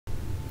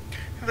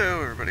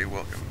Hello everybody,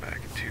 welcome back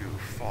to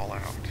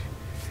Fallout.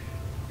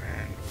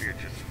 And we had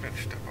just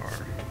finished up our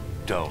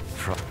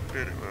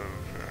bit of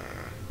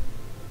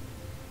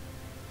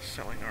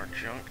selling our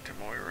junk to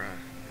Moira.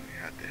 And we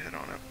had to head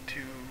on up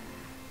to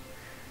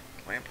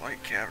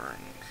Lamplight Caverns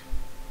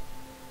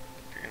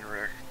to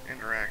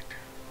interact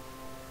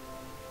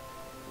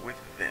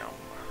with them.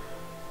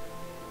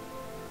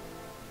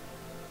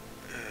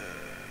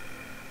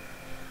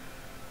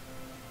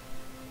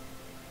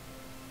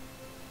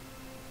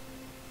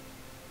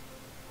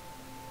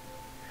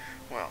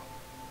 Well,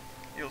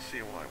 you'll see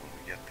why when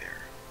we get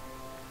there.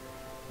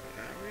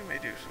 We may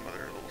do some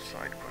other little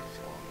side quests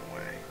along the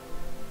way.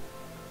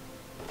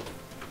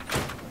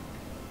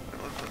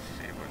 But let's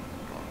see what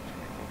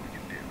we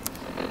can do.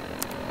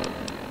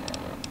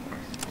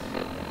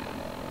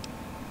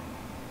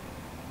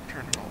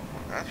 Turn to Vault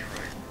 1. That's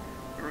right.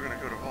 We were going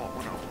to go to Vault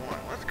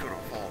 101. Let's go to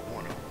Vault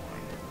 101.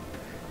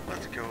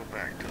 Let's go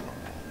back to the vault.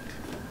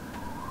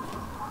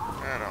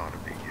 That ought to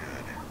be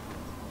good.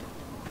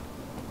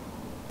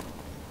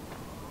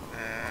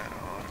 That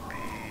ought to be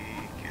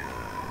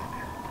good.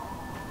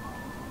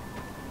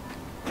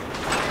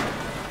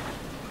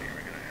 Here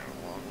we're gonna have a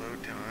long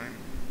load time,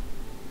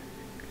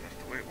 because that's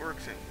the way it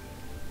works in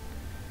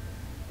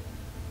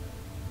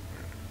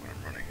when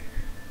I'm running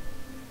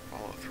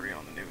Fallout 3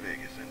 on the New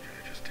Vegas engine.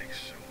 It just takes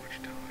so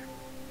much time.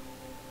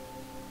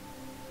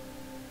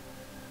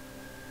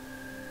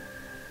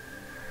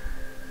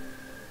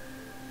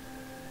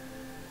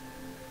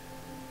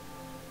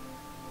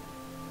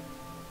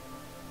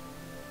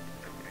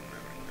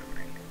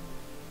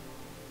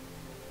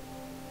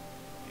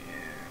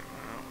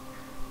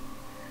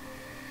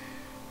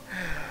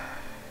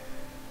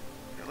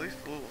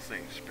 The little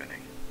thing's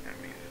spinning. That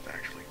means it's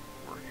actually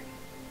working.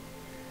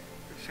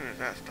 As soon as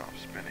that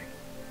stops spinning,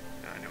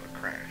 I know it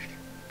crashed.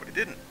 But it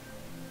didn't.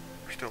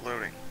 We're still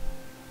loading.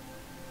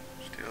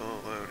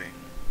 Still loading.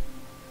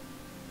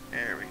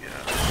 There we go.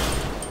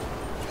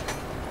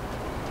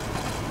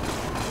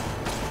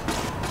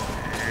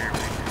 There we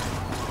go.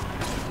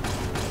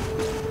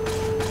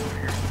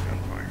 Here's the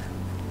gunfire.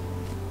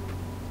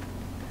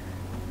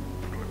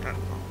 Wonder what that's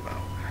all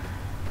about.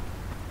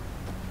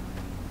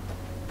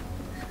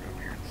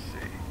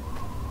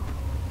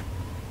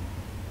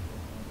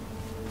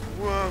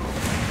 Whoa!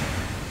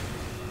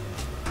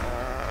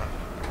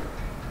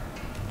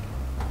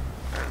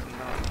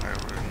 I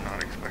was not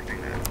expecting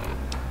that.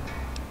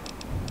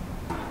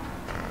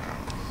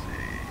 Let's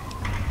see.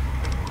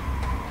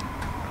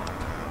 What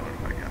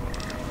have I got?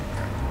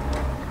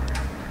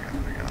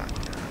 I got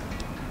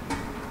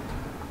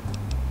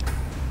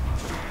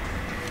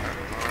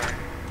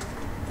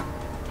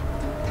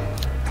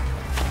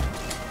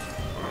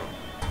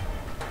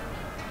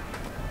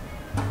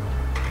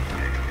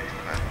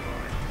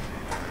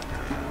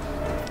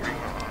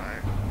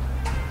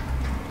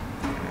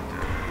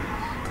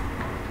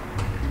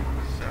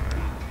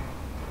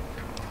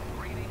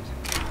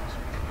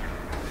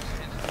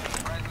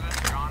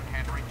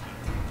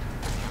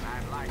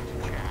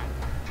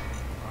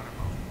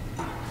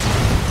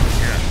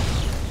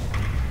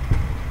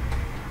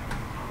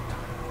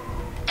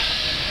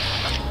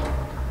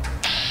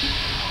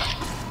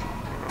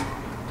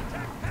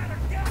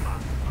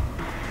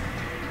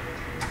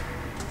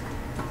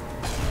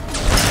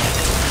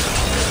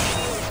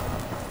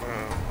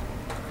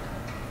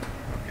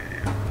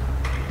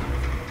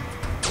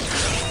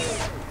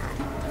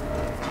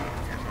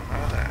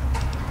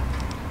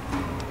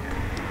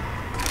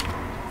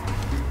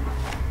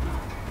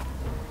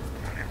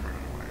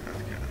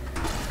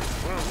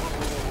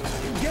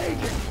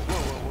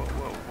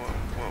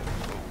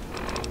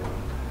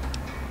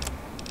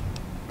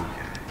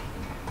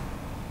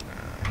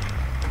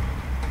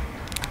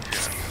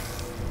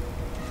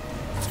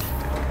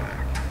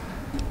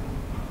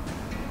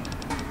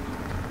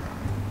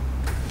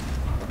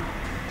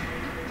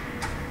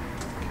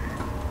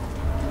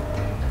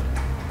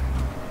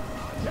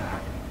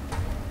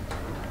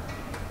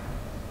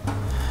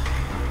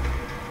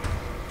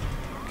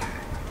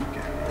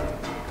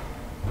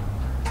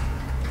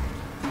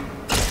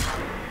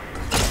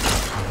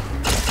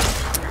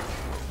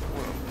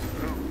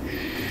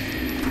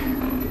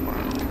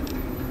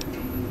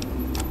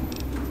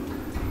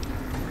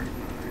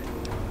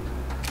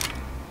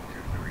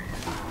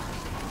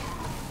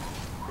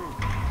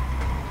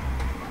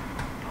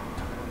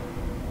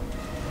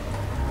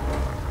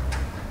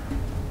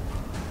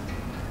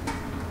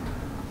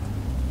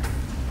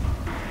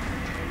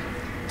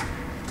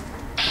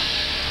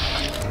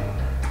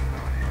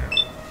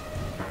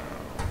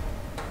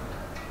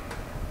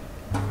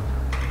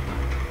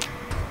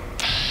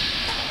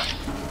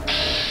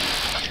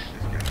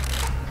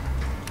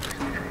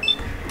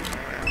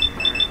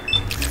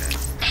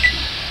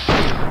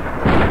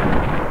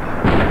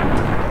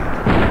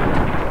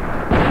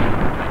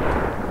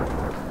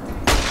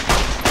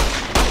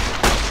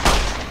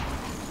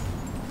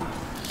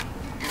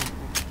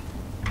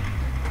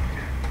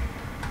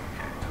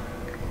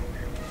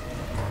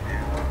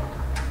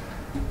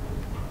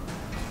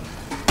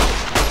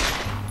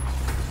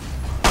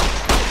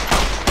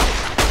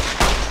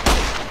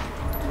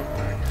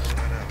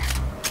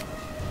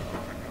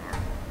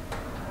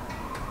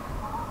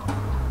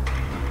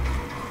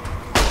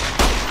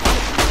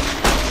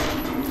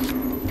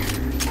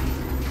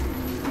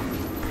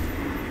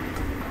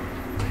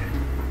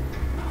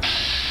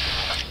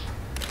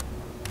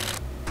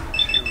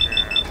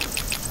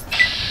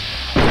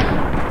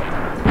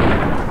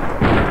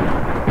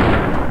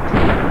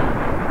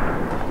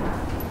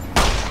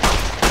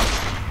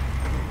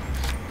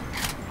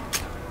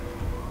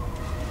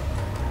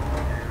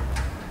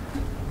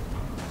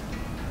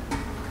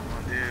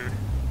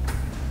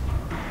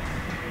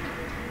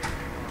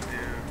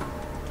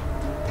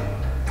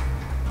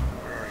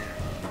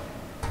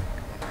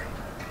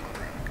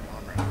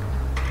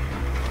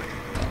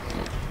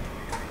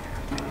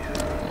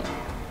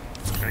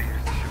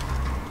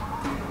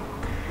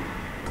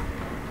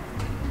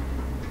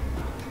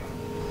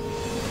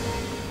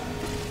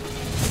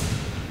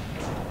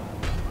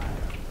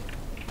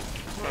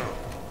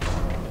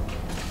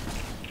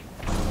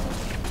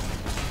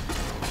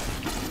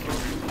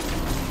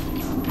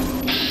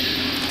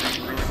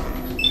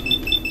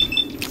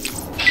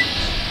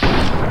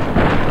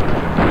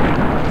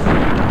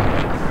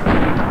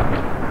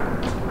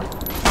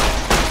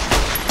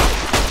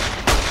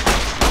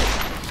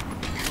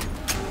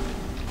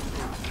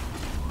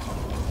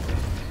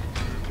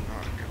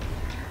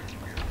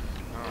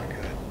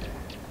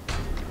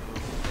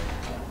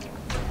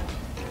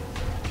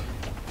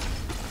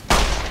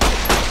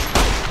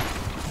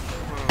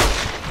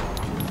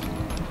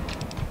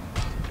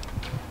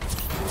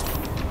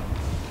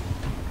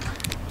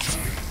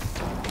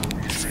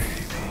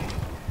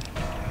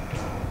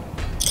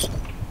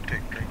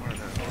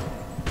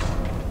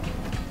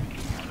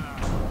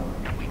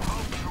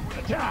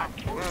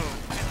Whoa.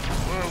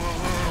 Whoa, whoa,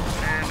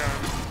 whoa. And,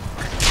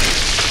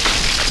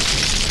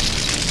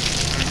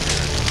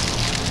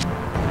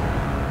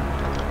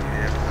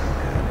 Yep, I'm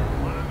dead.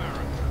 One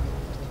America.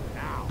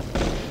 Now.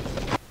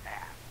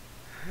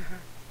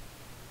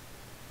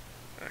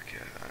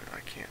 Okay, I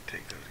can't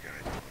take those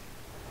guys on.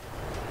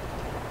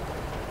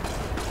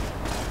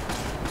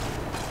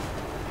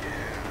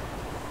 Yeah.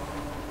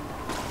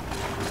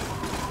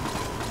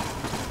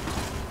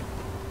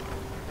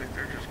 I think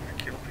they're just gonna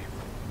kill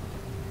people.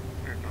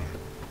 There's not a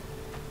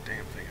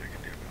damn thing I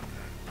can do about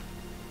that.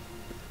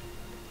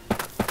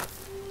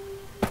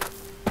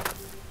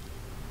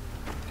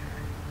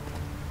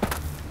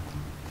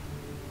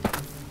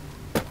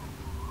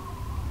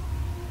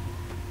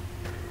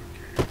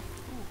 Okay.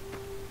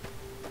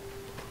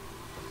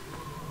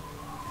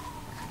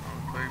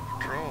 Enclave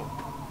patrol.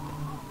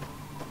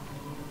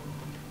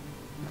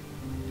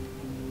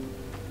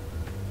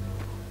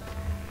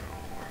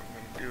 What I'm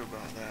gonna do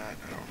about that,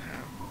 I don't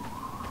have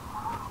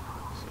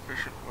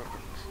sufficient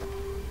weapons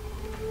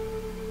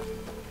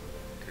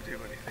to do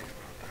anything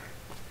about that.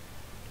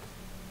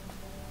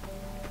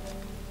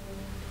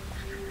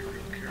 Just gotta be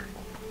real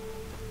careful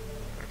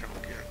I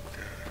don't get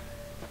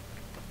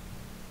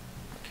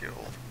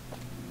killed.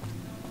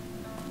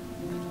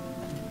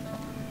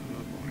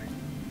 Oh boy.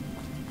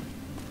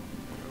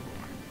 Oh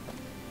boy.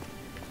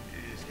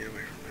 Just get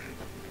away from that.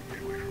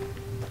 Get away from it.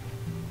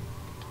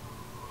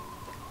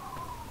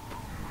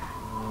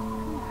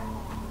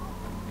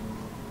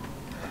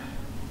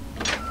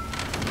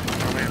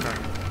 Oh man, that.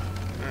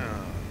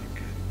 Oh,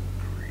 good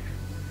grief.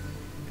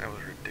 That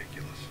was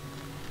ridiculous.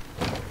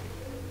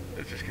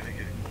 It's just gonna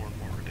get more and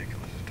more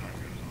ridiculous as time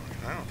goes on.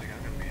 'Cause I don't think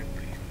I'm gonna be able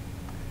to even.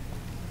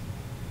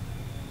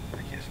 I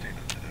can't stand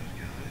up to those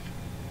guys.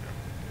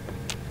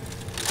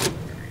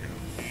 There we go.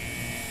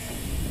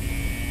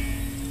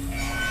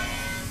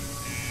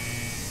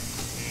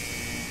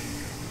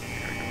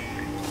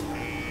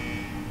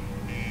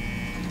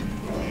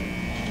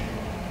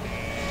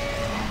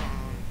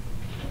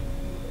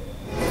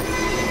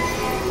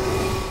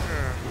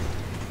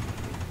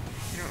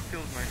 You know, it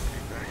feels nice to be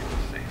back in the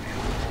safety of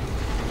the home.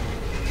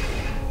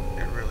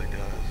 It really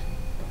does.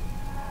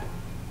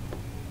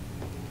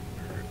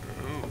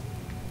 Ooh.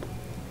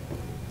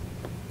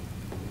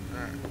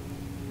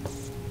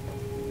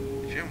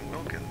 Jim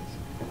Wilkins.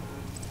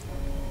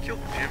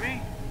 Killed Jimmy?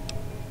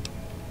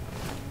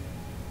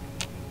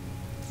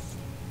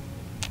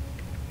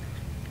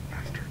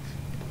 Bastards.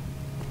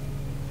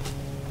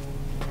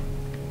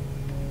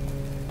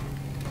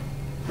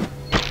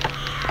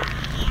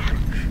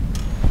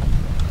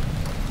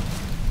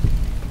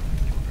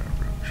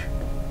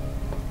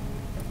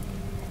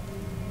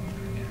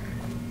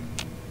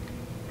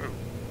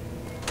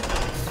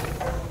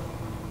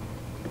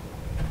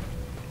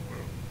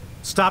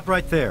 Stop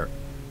right there.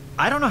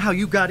 I don't know how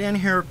you got in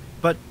here,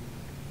 but...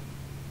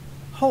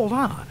 Hold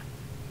on.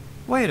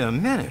 Wait a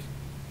minute.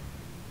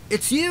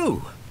 It's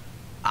you!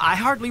 I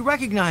hardly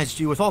recognized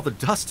you with all the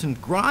dust and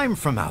grime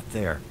from out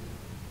there.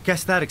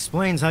 Guess that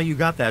explains how you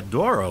got that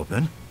door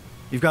open.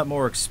 You've got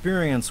more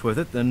experience with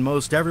it than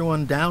most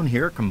everyone down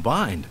here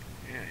combined.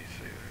 Yeah, you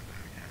say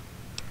that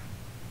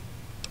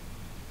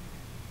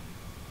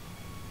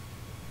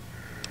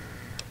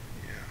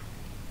again.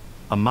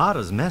 Yeah.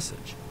 Amada's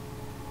message.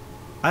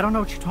 I don't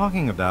know what you're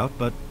talking about,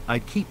 but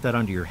I'd keep that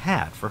under your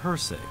hat for her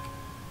sake.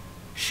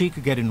 She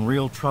could get in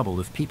real trouble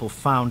if people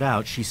found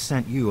out she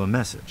sent you a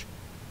message.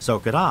 So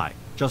could I,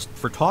 just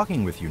for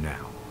talking with you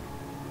now.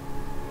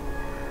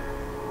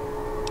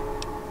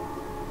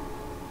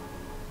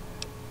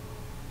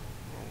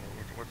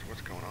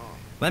 What's going on?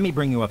 Let me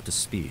bring you up to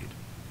speed.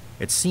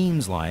 It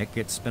seems like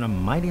it's been a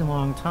mighty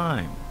long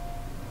time.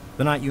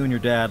 The night you and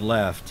your dad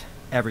left,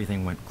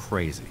 everything went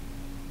crazy.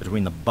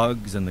 Between the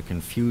bugs and the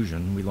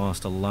confusion, we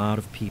lost a lot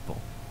of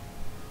people.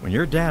 When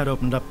your dad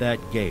opened up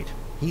that gate,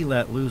 he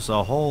let loose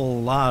a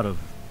whole lot of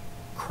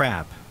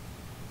crap,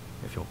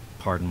 if you'll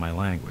pardon my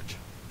language.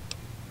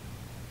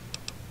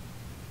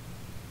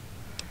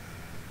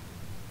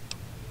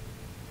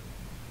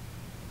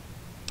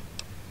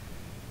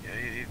 Yeah,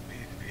 yeah,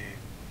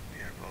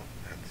 well,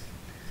 he's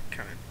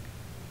kind of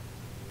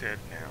dead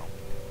now.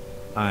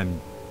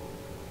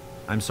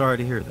 I'm sorry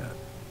to hear that.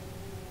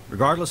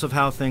 Regardless of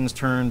how things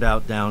turned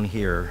out down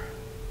here,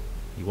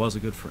 he was a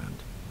good friend.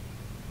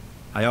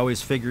 I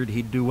always figured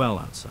he'd do well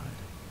outside.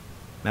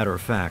 Matter of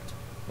fact,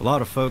 a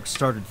lot of folks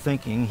started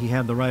thinking he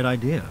had the right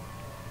idea.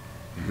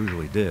 He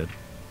usually did.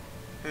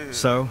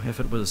 So, if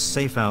it was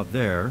safe out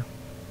there,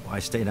 why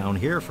stay down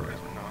here forever?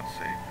 It's not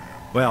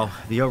safe. Well,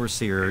 the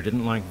Overseer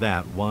didn't like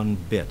that one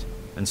bit,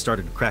 and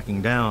started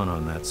cracking down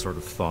on that sort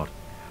of thought.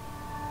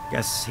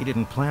 Guess he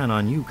didn't plan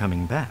on you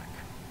coming back.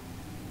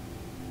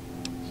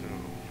 So,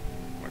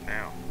 what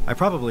now? I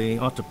probably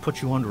ought to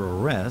put you under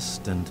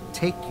arrest and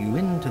take you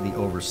into the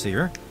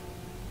Overseer,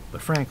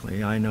 but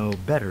frankly, I know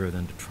better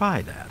than to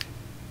try that.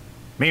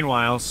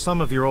 Meanwhile, some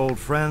of your old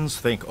friends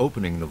think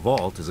opening the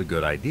vault is a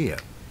good idea.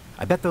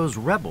 I bet those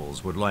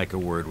rebels would like a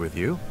word with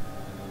you,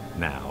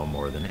 now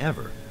more than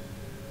ever.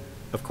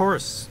 Of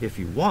course, if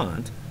you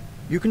want,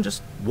 You can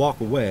just walk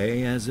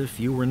away as if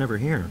you were never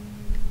here.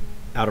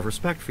 Out of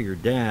respect for your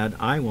dad,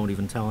 I won't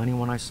even tell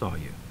anyone I saw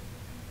you.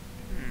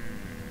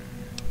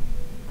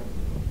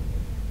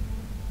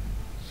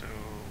 So,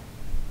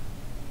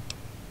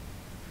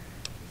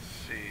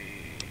 let's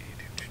see.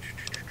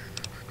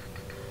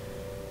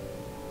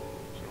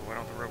 So why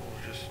don't the rebels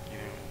just,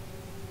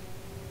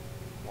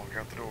 walk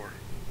out the door?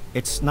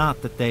 It's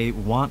not that they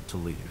want to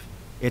leave.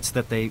 It's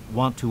that they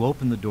want to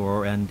open the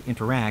door and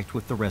interact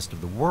with the rest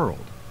of the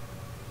world.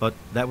 But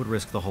that would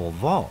risk the whole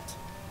vault.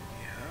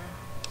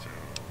 Yeah, so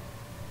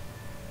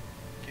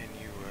can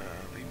you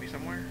lead me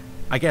somewhere?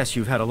 I guess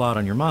you've had a lot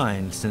on your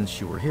mind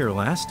since you were here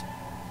last.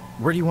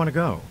 Where do you want to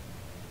go?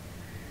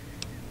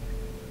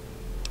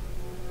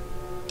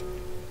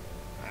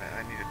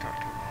 I need to talk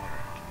to her mother.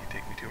 Can you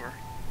take me to her?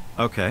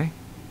 Okay,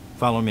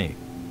 follow me.